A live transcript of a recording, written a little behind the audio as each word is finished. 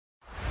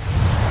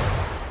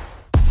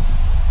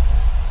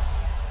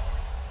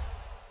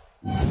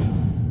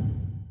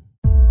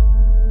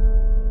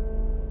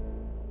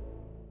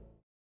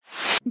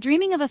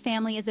Dreaming of a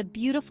family is a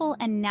beautiful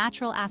and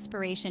natural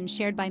aspiration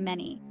shared by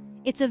many.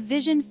 It's a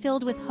vision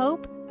filled with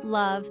hope,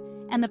 love,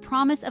 and the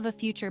promise of a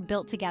future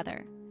built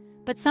together.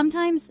 But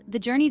sometimes, the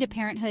journey to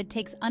parenthood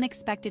takes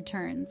unexpected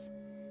turns.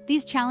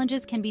 These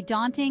challenges can be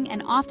daunting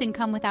and often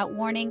come without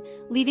warning,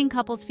 leaving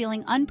couples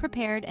feeling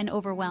unprepared and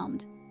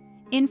overwhelmed.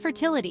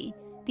 Infertility,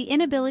 the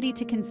inability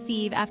to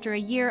conceive after a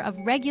year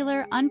of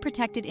regular,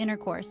 unprotected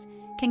intercourse,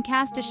 can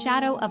cast a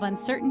shadow of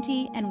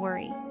uncertainty and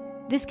worry.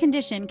 This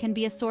condition can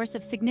be a source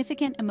of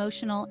significant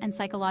emotional and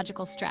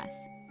psychological stress.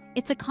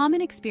 It's a common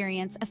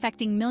experience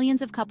affecting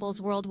millions of couples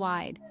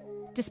worldwide.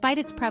 Despite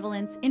its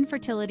prevalence,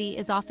 infertility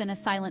is often a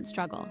silent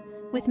struggle,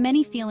 with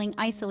many feeling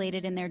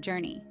isolated in their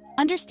journey.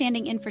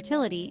 Understanding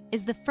infertility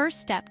is the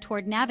first step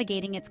toward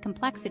navigating its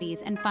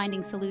complexities and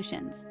finding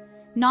solutions.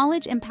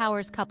 Knowledge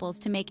empowers couples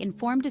to make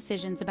informed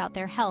decisions about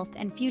their health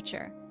and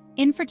future.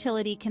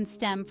 Infertility can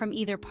stem from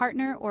either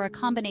partner or a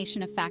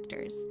combination of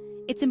factors.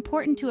 It's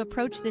important to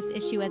approach this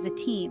issue as a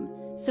team,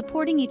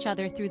 supporting each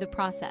other through the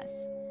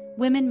process.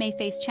 Women may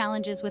face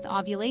challenges with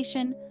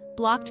ovulation,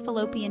 blocked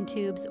fallopian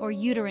tubes, or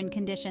uterine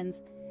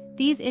conditions.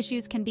 These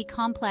issues can be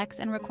complex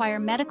and require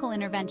medical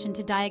intervention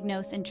to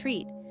diagnose and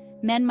treat.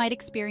 Men might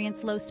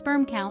experience low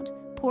sperm count,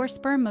 poor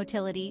sperm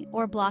motility,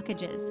 or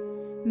blockages.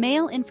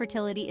 Male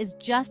infertility is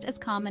just as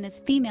common as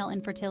female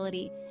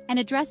infertility, and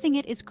addressing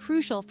it is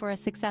crucial for a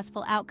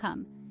successful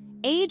outcome.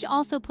 Age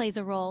also plays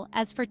a role,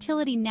 as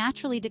fertility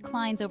naturally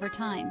declines over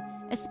time,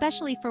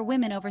 especially for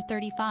women over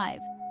 35.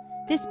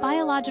 This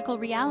biological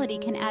reality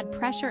can add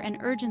pressure and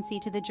urgency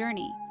to the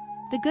journey.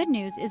 The good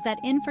news is that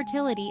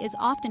infertility is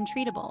often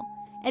treatable.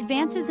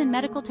 Advances in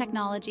medical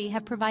technology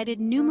have provided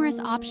numerous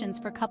options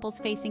for couples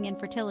facing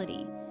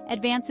infertility.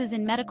 Advances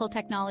in medical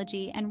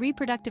technology and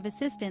reproductive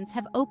assistance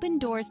have opened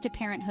doors to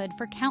parenthood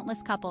for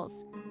countless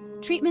couples.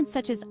 Treatments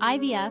such as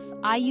IVF,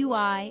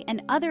 IUI,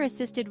 and other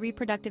assisted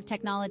reproductive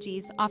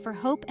technologies offer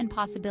hope and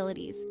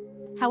possibilities.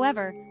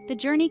 However, the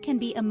journey can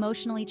be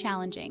emotionally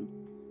challenging.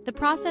 The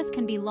process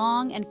can be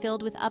long and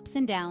filled with ups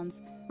and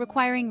downs,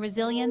 requiring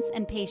resilience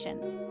and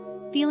patience.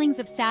 Feelings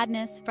of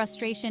sadness,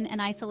 frustration, and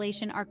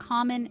isolation are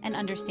common and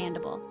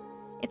understandable.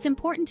 It's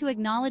important to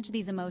acknowledge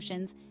these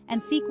emotions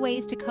and seek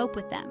ways to cope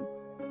with them.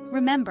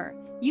 Remember,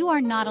 you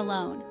are not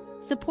alone.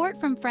 Support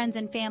from friends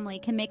and family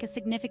can make a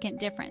significant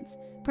difference,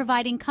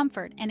 providing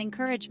comfort and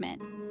encouragement.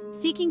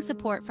 Seeking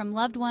support from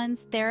loved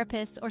ones,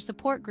 therapists, or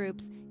support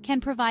groups can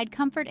provide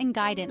comfort and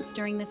guidance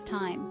during this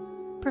time.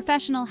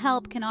 Professional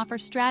help can offer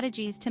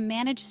strategies to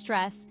manage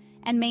stress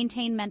and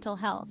maintain mental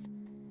health.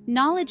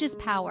 Knowledge is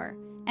power,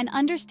 and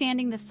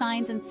understanding the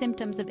signs and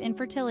symptoms of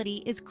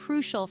infertility is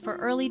crucial for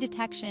early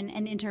detection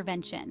and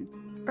intervention.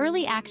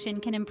 Early action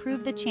can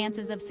improve the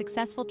chances of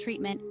successful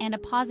treatment and a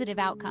positive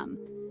outcome.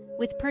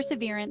 With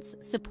perseverance,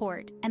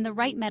 support, and the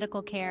right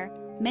medical care,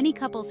 many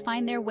couples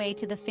find their way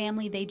to the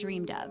family they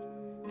dreamed of.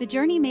 The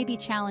journey may be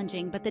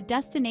challenging, but the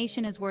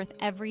destination is worth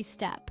every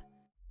step.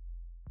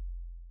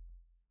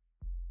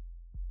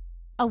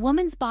 A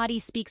woman's body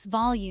speaks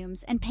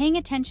volumes, and paying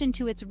attention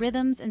to its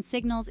rhythms and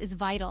signals is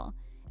vital,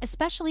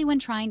 especially when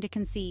trying to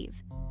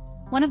conceive.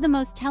 One of the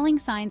most telling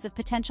signs of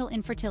potential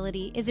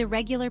infertility is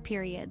irregular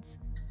periods.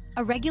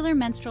 A regular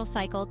menstrual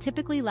cycle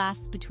typically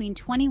lasts between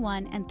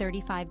 21 and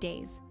 35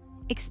 days.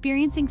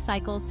 Experiencing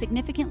cycles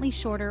significantly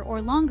shorter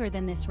or longer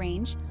than this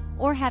range,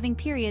 or having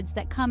periods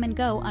that come and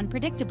go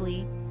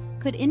unpredictably,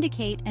 could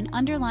indicate an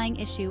underlying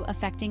issue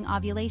affecting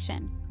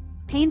ovulation.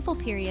 Painful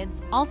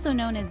periods, also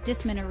known as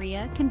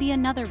dysmenorrhea, can be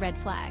another red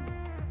flag.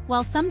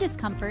 While some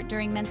discomfort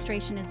during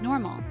menstruation is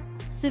normal,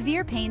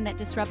 severe pain that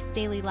disrupts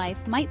daily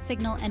life might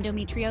signal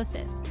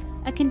endometriosis,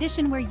 a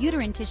condition where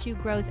uterine tissue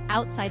grows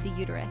outside the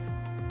uterus,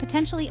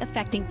 potentially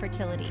affecting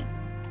fertility.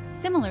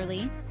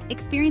 Similarly,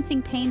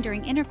 experiencing pain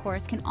during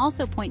intercourse can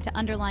also point to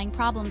underlying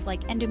problems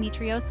like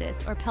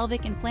endometriosis or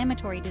pelvic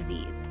inflammatory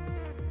disease.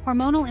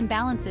 Hormonal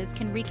imbalances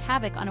can wreak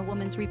havoc on a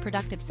woman's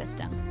reproductive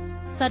system.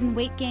 Sudden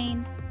weight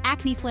gain,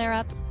 acne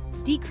flare-ups,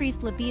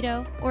 decreased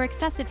libido, or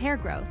excessive hair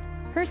growth,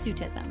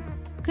 hirsutism,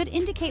 could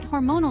indicate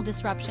hormonal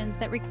disruptions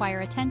that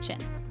require attention.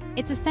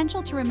 It's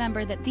essential to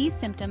remember that these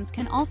symptoms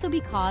can also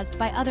be caused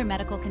by other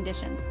medical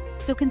conditions,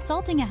 so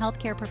consulting a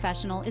healthcare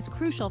professional is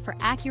crucial for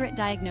accurate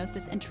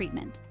diagnosis and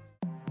treatment.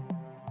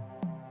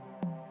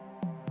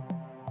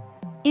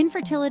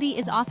 Infertility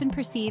is often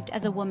perceived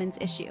as a woman's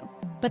issue,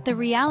 but the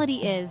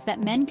reality is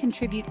that men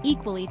contribute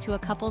equally to a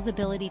couple's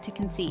ability to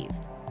conceive.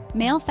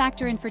 Male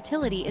factor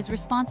infertility is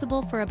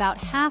responsible for about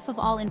half of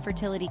all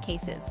infertility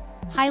cases,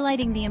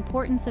 highlighting the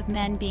importance of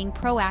men being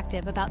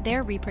proactive about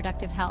their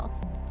reproductive health.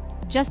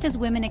 Just as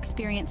women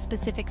experience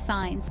specific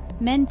signs,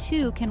 men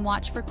too can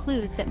watch for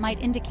clues that might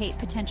indicate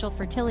potential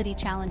fertility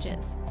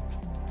challenges.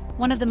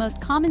 One of the most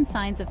common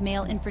signs of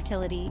male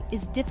infertility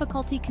is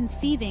difficulty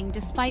conceiving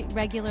despite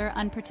regular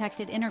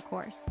unprotected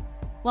intercourse.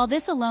 While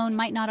this alone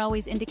might not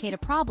always indicate a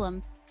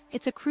problem,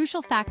 it's a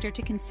crucial factor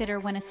to consider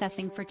when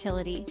assessing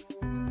fertility.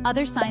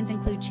 Other signs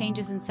include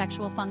changes in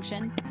sexual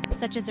function,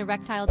 such as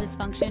erectile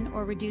dysfunction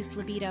or reduced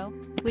libido,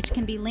 which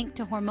can be linked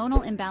to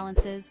hormonal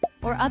imbalances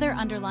or other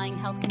underlying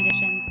health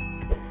conditions.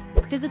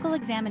 physical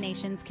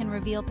examinations can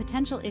reveal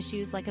potential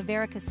issues like a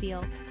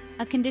varicocele,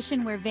 a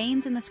condition where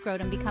veins in the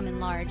scrotum become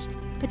enlarged,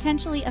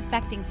 potentially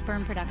affecting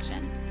sperm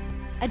production.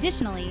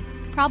 Additionally,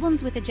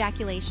 problems with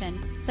ejaculation,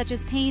 such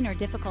as pain or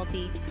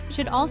difficulty,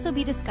 should also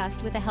be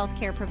discussed with a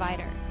healthcare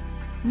provider.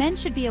 Men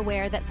should be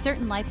aware that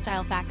certain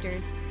lifestyle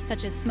factors,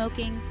 such as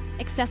smoking,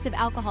 excessive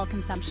alcohol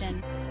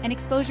consumption, and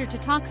exposure to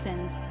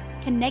toxins,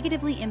 can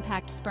negatively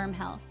impact sperm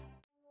health.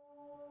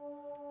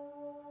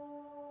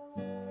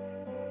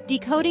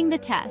 Decoding the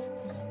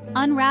tests,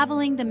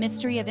 unraveling the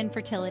mystery of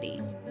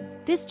infertility.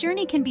 This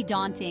journey can be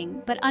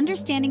daunting, but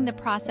understanding the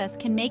process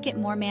can make it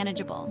more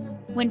manageable.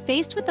 When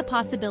faced with the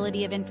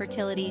possibility of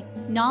infertility,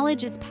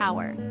 knowledge is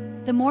power.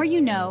 The more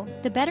you know,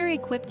 the better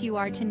equipped you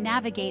are to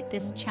navigate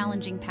this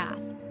challenging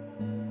path.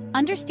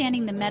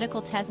 Understanding the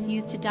medical tests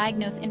used to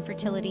diagnose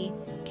infertility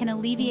can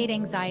alleviate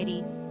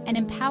anxiety and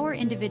empower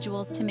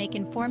individuals to make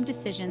informed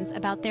decisions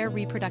about their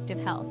reproductive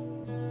health.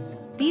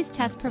 These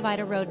tests provide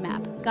a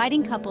roadmap,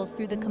 guiding couples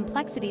through the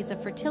complexities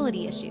of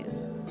fertility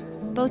issues.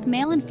 Both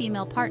male and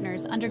female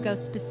partners undergo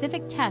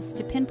specific tests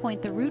to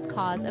pinpoint the root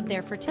cause of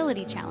their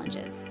fertility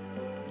challenges.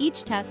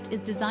 Each test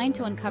is designed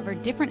to uncover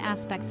different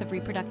aspects of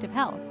reproductive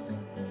health.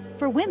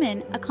 For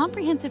women, a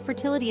comprehensive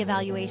fertility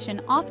evaluation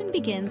often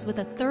begins with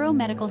a thorough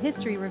medical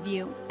history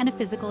review and a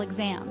physical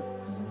exam.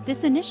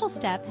 This initial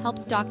step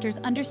helps doctors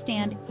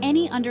understand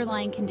any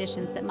underlying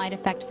conditions that might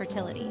affect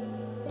fertility.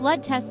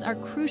 Blood tests are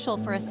crucial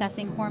for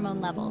assessing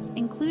hormone levels,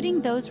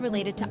 including those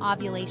related to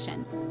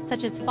ovulation,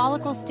 such as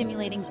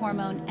follicle-stimulating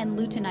hormone and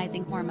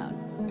luteinizing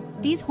hormone.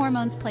 These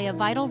hormones play a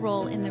vital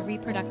role in the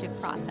reproductive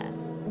process.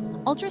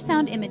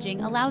 Ultrasound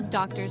imaging allows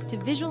doctors to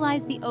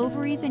visualize the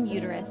ovaries and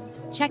uterus,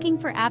 checking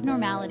for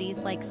abnormalities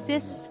like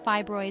cysts,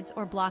 fibroids,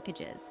 or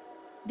blockages.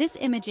 This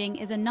imaging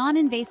is a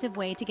non-invasive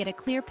way to get a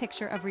clear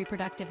picture of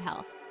reproductive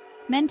health.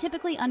 Men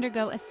typically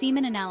undergo a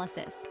semen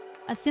analysis,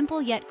 a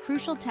simple yet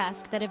crucial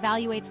test that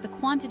evaluates the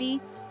quantity,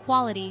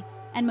 quality,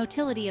 and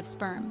motility of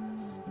sperm.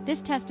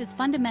 This test is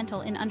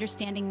fundamental in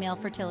understanding male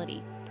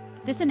fertility.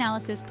 This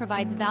analysis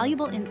provides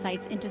valuable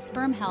insights into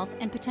sperm health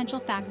and potential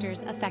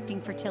factors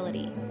affecting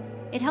fertility.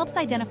 It helps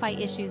identify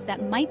issues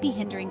that might be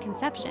hindering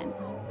conception.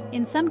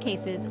 In some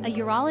cases, a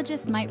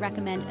urologist might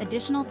recommend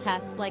additional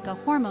tests like a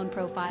hormone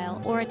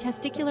profile or a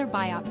testicular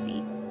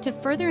biopsy to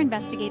further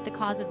investigate the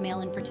cause of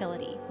male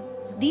infertility.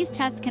 These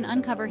tests can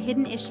uncover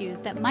hidden issues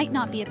that might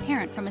not be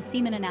apparent from a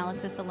semen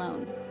analysis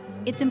alone.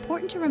 It's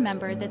important to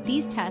remember that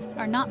these tests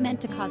are not meant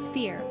to cause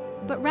fear,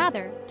 but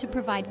rather to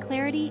provide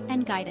clarity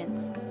and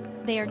guidance.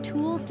 They are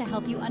tools to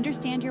help you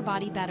understand your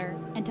body better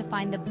and to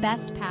find the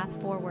best path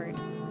forward.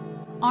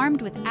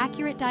 Armed with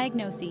accurate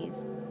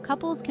diagnoses,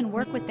 couples can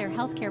work with their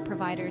healthcare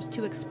providers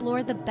to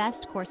explore the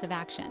best course of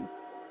action.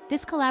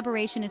 This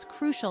collaboration is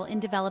crucial in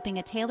developing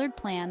a tailored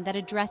plan that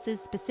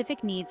addresses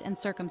specific needs and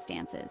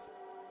circumstances.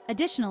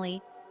 Additionally,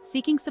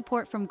 seeking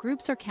support from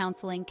groups or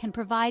counseling can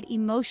provide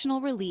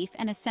emotional relief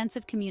and a sense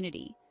of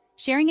community.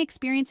 Sharing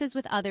experiences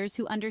with others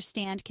who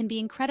understand can be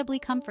incredibly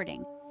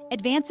comforting.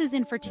 Advances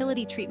in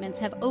fertility treatments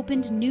have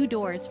opened new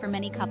doors for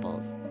many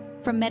couples.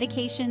 From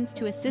medications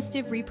to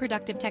assistive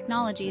reproductive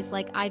technologies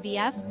like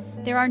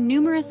IVF, there are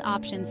numerous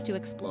options to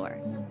explore.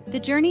 The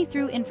journey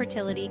through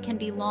infertility can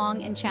be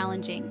long and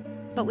challenging,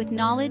 but with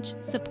knowledge,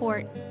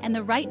 support, and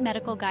the right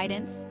medical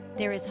guidance,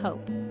 there is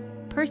hope.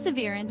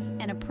 Perseverance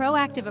and a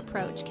proactive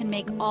approach can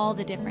make all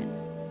the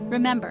difference.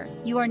 Remember,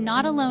 you are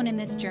not alone in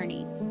this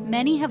journey.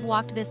 Many have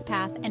walked this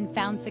path and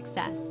found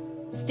success.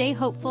 Stay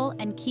hopeful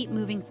and keep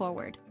moving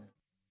forward.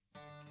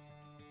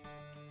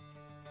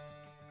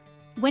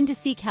 When to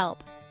seek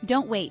help.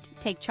 Don't wait,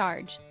 take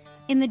charge.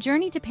 In the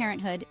journey to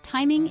parenthood,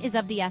 timing is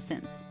of the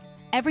essence.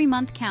 Every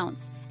month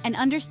counts, and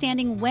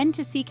understanding when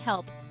to seek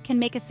help can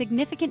make a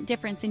significant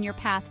difference in your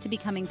path to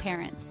becoming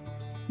parents.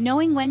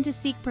 Knowing when to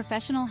seek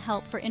professional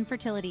help for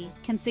infertility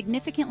can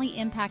significantly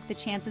impact the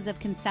chances of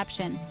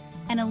conception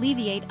and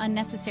alleviate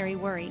unnecessary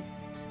worry.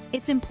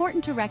 It's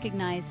important to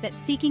recognize that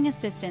seeking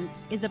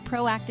assistance is a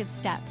proactive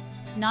step,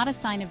 not a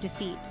sign of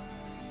defeat.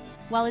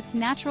 While it's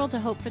natural to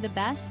hope for the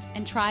best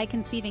and try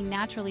conceiving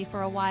naturally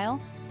for a while,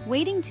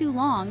 waiting too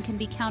long can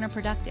be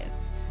counterproductive,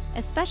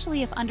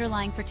 especially if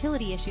underlying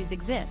fertility issues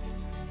exist.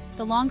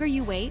 The longer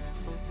you wait,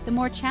 the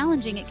more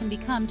challenging it can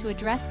become to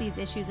address these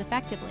issues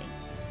effectively.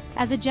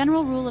 As a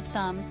general rule of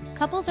thumb,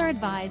 couples are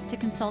advised to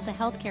consult a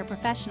healthcare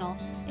professional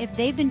if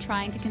they've been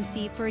trying to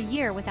conceive for a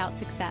year without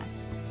success.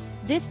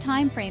 This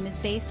time frame is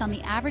based on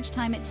the average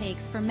time it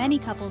takes for many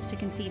couples to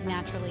conceive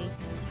naturally.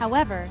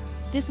 However,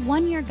 this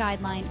one-year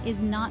guideline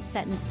is not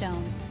set in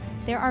stone.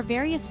 There are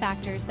various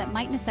factors that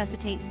might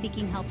necessitate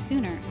seeking help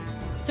sooner.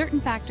 Certain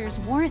factors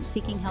warrant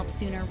seeking help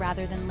sooner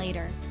rather than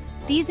later.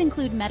 These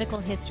include medical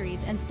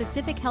histories and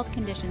specific health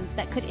conditions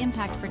that could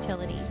impact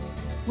fertility.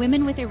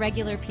 Women with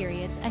irregular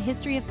periods, a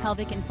history of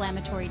pelvic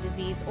inflammatory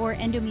disease, or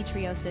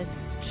endometriosis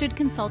should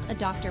consult a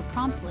doctor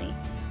promptly.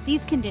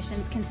 These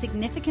conditions can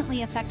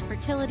significantly affect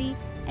fertility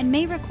and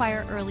may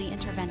require early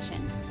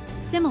intervention.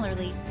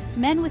 Similarly,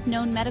 men with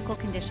known medical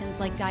conditions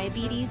like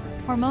diabetes,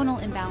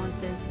 hormonal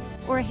imbalances,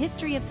 or a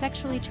history of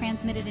sexually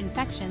transmitted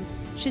infections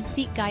should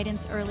seek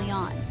guidance early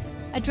on.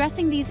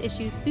 Addressing these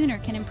issues sooner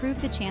can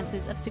improve the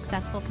chances of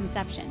successful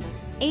conception.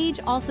 Age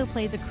also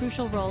plays a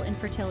crucial role in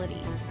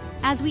fertility.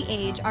 As we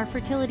age, our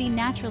fertility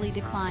naturally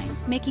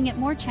declines, making it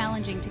more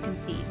challenging to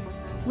conceive.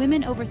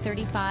 Women over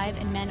 35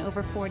 and men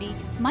over 40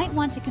 might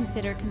want to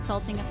consider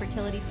consulting a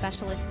fertility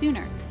specialist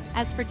sooner,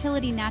 as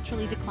fertility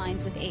naturally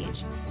declines with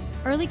age.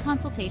 Early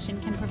consultation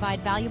can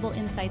provide valuable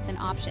insights and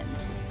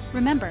options.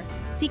 Remember,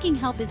 seeking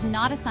help is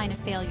not a sign of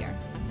failure,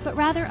 but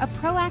rather a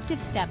proactive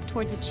step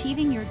towards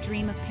achieving your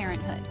dream of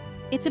parenthood.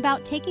 It's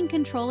about taking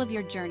control of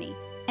your journey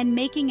and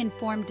making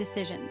informed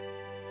decisions.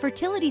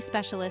 Fertility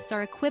specialists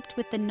are equipped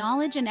with the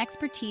knowledge and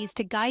expertise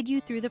to guide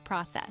you through the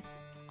process,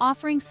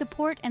 offering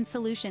support and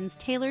solutions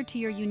tailored to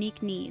your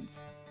unique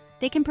needs.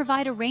 They can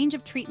provide a range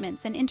of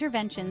treatments and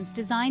interventions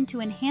designed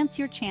to enhance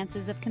your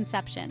chances of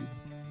conception.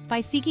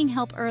 By seeking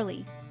help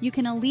early, you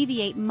can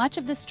alleviate much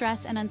of the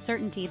stress and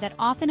uncertainty that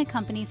often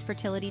accompanies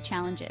fertility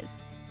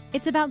challenges.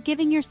 It's about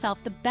giving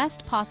yourself the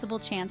best possible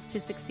chance to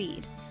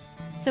succeed.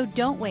 So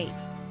don't wait.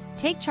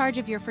 Take charge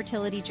of your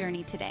fertility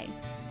journey today.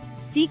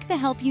 Seek the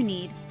help you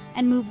need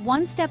and move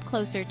one step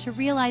closer to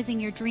realizing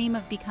your dream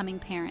of becoming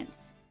parents.